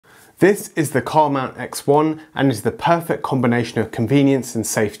This is the CarMount X1 and is the perfect combination of convenience and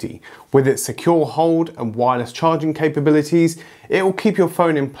safety. With its secure hold and wireless charging capabilities, it will keep your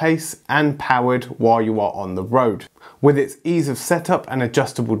phone in place and powered while you are on the road. With its ease of setup and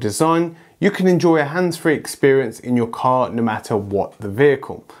adjustable design, you can enjoy a hands-free experience in your car no matter what the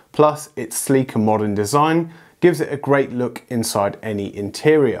vehicle. Plus, its sleek and modern design gives it a great look inside any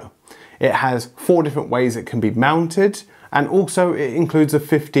interior. It has 4 different ways it can be mounted, and also it includes a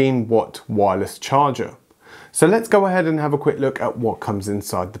 15-watt wireless charger. So let's go ahead and have a quick look at what comes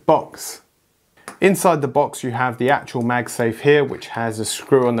inside the box. Inside the box you have the actual MagSafe here, which has a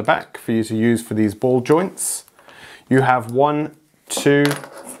screw on the back for you to use for these ball joints. You have 1, 2,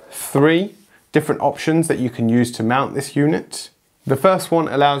 3 different options that you can use to mount this unit. The first one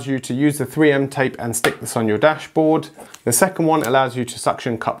allows you to use the 3M tape and stick this on your dashboard. The second one allows you to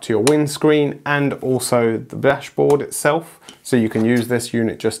suction cup to your windscreen and also the dashboard itself. So you can use this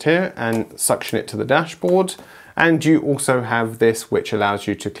unit just here and suction it to the dashboard. And you also have this, which allows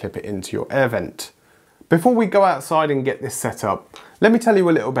you to clip it into your air vent. Before we go outside and get this set up, let me tell you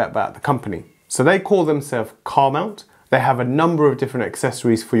a little bit about the company. So they call themselves CarMount. They have a number of different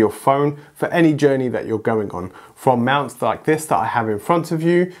accessories for your phone for any journey that you're going on. From mounts like this that I have in front of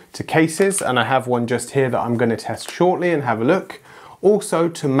you, to cases, and I have one just here that I'm going to test shortly and have a look. Also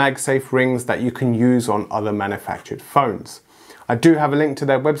to MagSafe rings that you can use on other manufactured phones. I do have a link to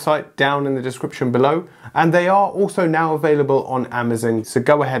their website down in the description below, and they are also now available on Amazon, so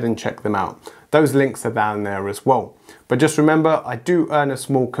go ahead and check them out. Those links are down there as well. But just remember, I do earn a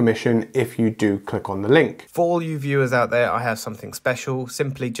small commission if you do click on the link. For all you viewers out there, I have something special.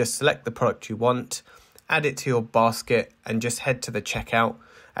 Simply just select the product you want, add it to your basket, and just head to the checkout.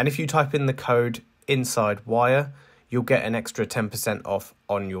 And if you type in the code InsideWire, you'll get an extra 10% off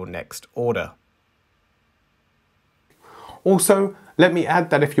on your next order. Also, let me add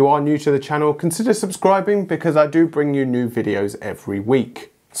that if you are new to the channel, consider subscribing because I do bring you new videos every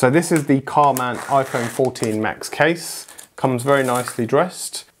week. So this is the CarMount iPhone 14 Max case. Comes very nicely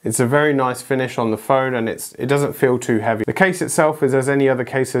dressed. It's a very nice finish on the phone and it doesn't feel too heavy. The case itself is as any other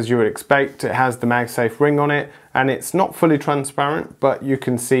case as you would expect. It has the MagSafe ring on it and it's not fully transparent, but you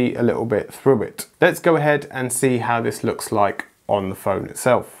can see a little bit through it. Let's go ahead and see how this looks like on the phone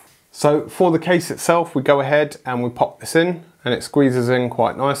itself. So for the case itself, we go ahead and we pop this in and it squeezes in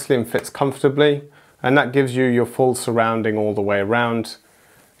quite nicely and fits comfortably. And that gives you your full surrounding all the way around.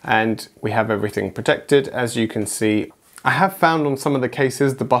 And we have everything protected, as you can see. I have found on some of the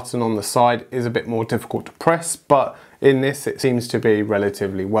cases the button on the side is a bit more difficult to press, but in this it seems to be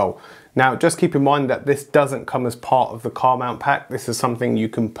relatively well. Now just keep in mind that this doesn't come as part of the CarMount pack. This is something you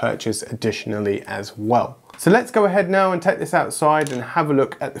can purchase additionally as well. So let's go ahead now and take this outside and have a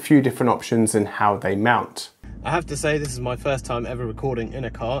look at the few different options and how they mount. I have to say this is my first time ever recording in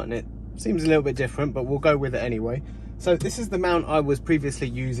a car and it seems a little bit different, but we'll go with it anyway. So this is the mount I was previously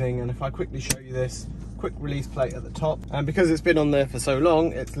using, and if I quickly show you this, quick release plate at the top, and because it's been on there for so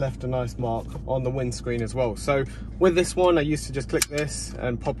long, it's left a nice mark on the windscreen as well. So with this one, I used to just click this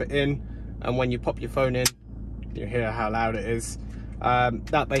and pop it in, and when you pop your phone in, you hear how loud it is.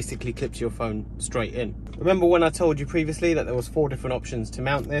 That basically clips your phone straight in. Remember when I told you previously that there was 4 different options to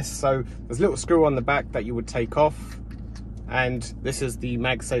mount this? So there's a little screw on the back that you would take off, and this is the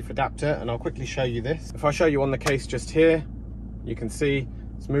MagSafe adapter, and I'll quickly show you this. If I show you on the case just here, you can see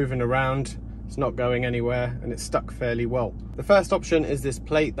it's moving around, it's not going anywhere, and it's stuck fairly well. The first option is this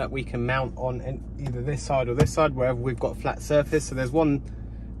plate that we can mount on either this side or this side, wherever we've got a flat surface. So there's one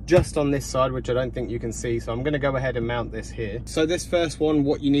just on this side, which I don't think you can see, so I'm going to go ahead and mount this here. So this first one,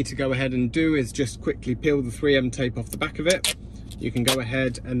 what you need to go ahead and do is just quickly peel the 3M tape off the back of it. You can go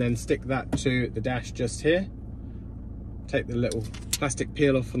ahead and then stick that to the dash just here. Take the little plastic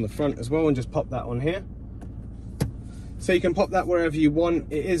peel off from the front as well and just pop that on here. So you can pop that wherever you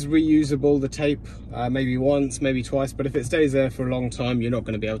want. It is reusable, the tape, maybe once, maybe twice, but if it stays there for a long time, you're not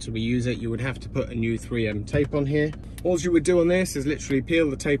going to be able to reuse it. You would have to put a new 3M tape on here. All you would do on this is literally peel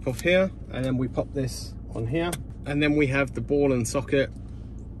the tape off here, and then we pop this on here. And then we have the ball and socket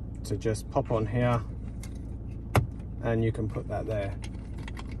to just pop on here, and you can put that there.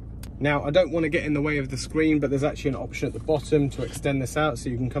 Now, I don't want to get in the way of the screen, but there's actually an option at the bottom to extend this out so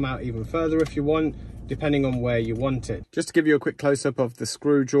you can come out even further if you want, depending on where you want it. Just to give you a quick close-up of the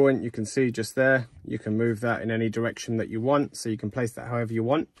screw joint, you can see just there, you can move that in any direction that you want, so you can place that however you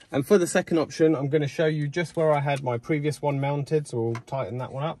want. And for the second option, I'm going to show you just where I had my previous one mounted, so we'll tighten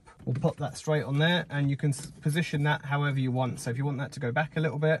that one up. We'll pop that straight on there, and you can position that however you want. So if you want that to go back a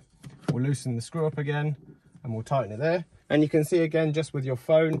little bit, we'll loosen the screw up again, and we'll tighten it there. And you can see again, just with your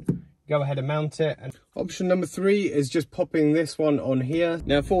phone, go ahead and mount it. And option number 3 is just popping this one on here.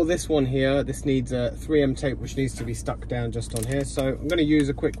 Now for this one here, this needs a 3M tape which needs to be stuck down just on here. So I'm going to use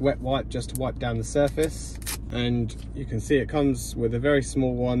a quick wet wipe just to wipe down the surface. And you can see it comes with a very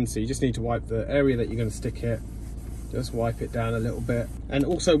small one, so you just need to wipe the area that you're going to stick it. Just wipe it down a little bit. And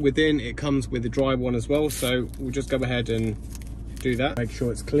also within it comes with a dry one as well, so we'll just go ahead and do that. Make sure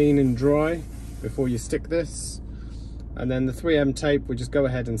it's clean and dry before you stick this. And then the 3M tape, we just go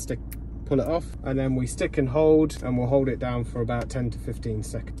ahead and pull it off, and then we stick and hold, and we'll hold it down for about 10 to 15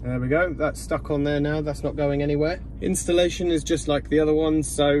 seconds. And there we go, that's stuck on there now, that's not going anywhere. Installation is just like the other ones,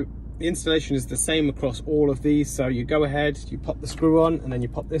 so the installation is the same across all of these. So you go ahead, you pop the screw on, and then you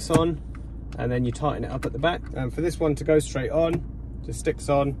pop this on, and then you tighten it up at the back. And for this one to go straight on, just sticks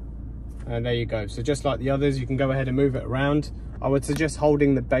on, and there you go. So just like the others, you can go ahead and move it around. I would suggest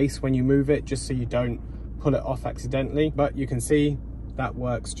holding the base when you move it, just so you don't pull it off accidentally, but you can see that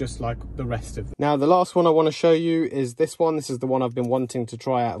works just like the rest of them. Now the last one I want to show you is this one. This is the one I've been wanting to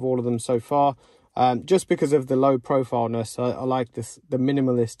try out of all of them so far, just because of the low profileness. I like the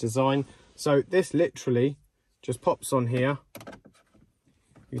minimalist design. So this literally just pops on here,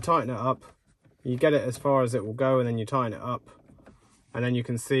 you tighten it up, you get it as far as it will go, and then you tighten it up, and then you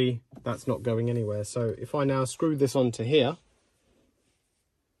can see that's not going anywhere. So if I now screw this onto here,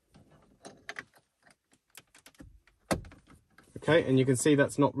 okay, and you can see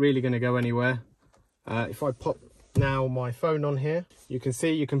that's not really going to go anywhere. If I pop now my phone on here, you can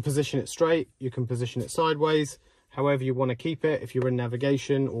see you can position it straight, you can position it sideways, however you want to keep it, if you're in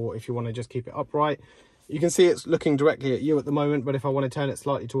navigation or if you want to just keep it upright. You can see it's looking directly at you at the moment, but if I want to turn it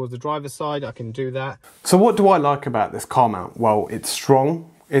slightly towards the driver's side, I can do that. So what do I like about this car mount? Well, it's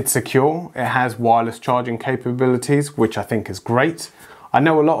strong, it's secure, it has wireless charging capabilities, which I think is great. I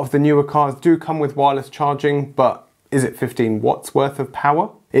know a lot of the newer cars do come with wireless charging, but is it 15 watts worth of power?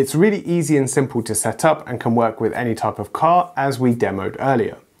 It's really easy and simple to set up and can work with any type of car, as we demoed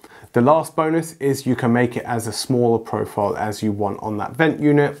earlier. The last bonus is you can make it as a smaller profile as you want on that vent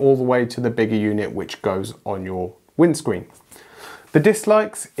unit, all the way to the bigger unit which goes on your windscreen. The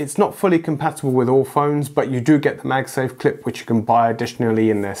dislikes, it's not fully compatible with all phones, but you do get the MagSafe clip which you can buy additionally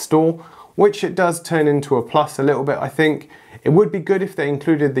in their store, which it does turn into a plus a little bit, I think. It would be good if they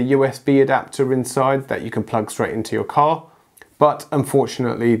included the USB adapter inside that you can plug straight into your car, but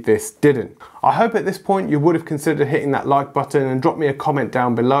unfortunately this didn't. I hope at this point you would have considered hitting that like button and drop me a comment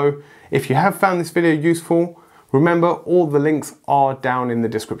down below. If you have found this video useful, remember all the links are down in the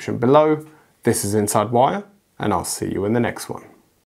description below. This is InsideWire, and I'll see you in the next one.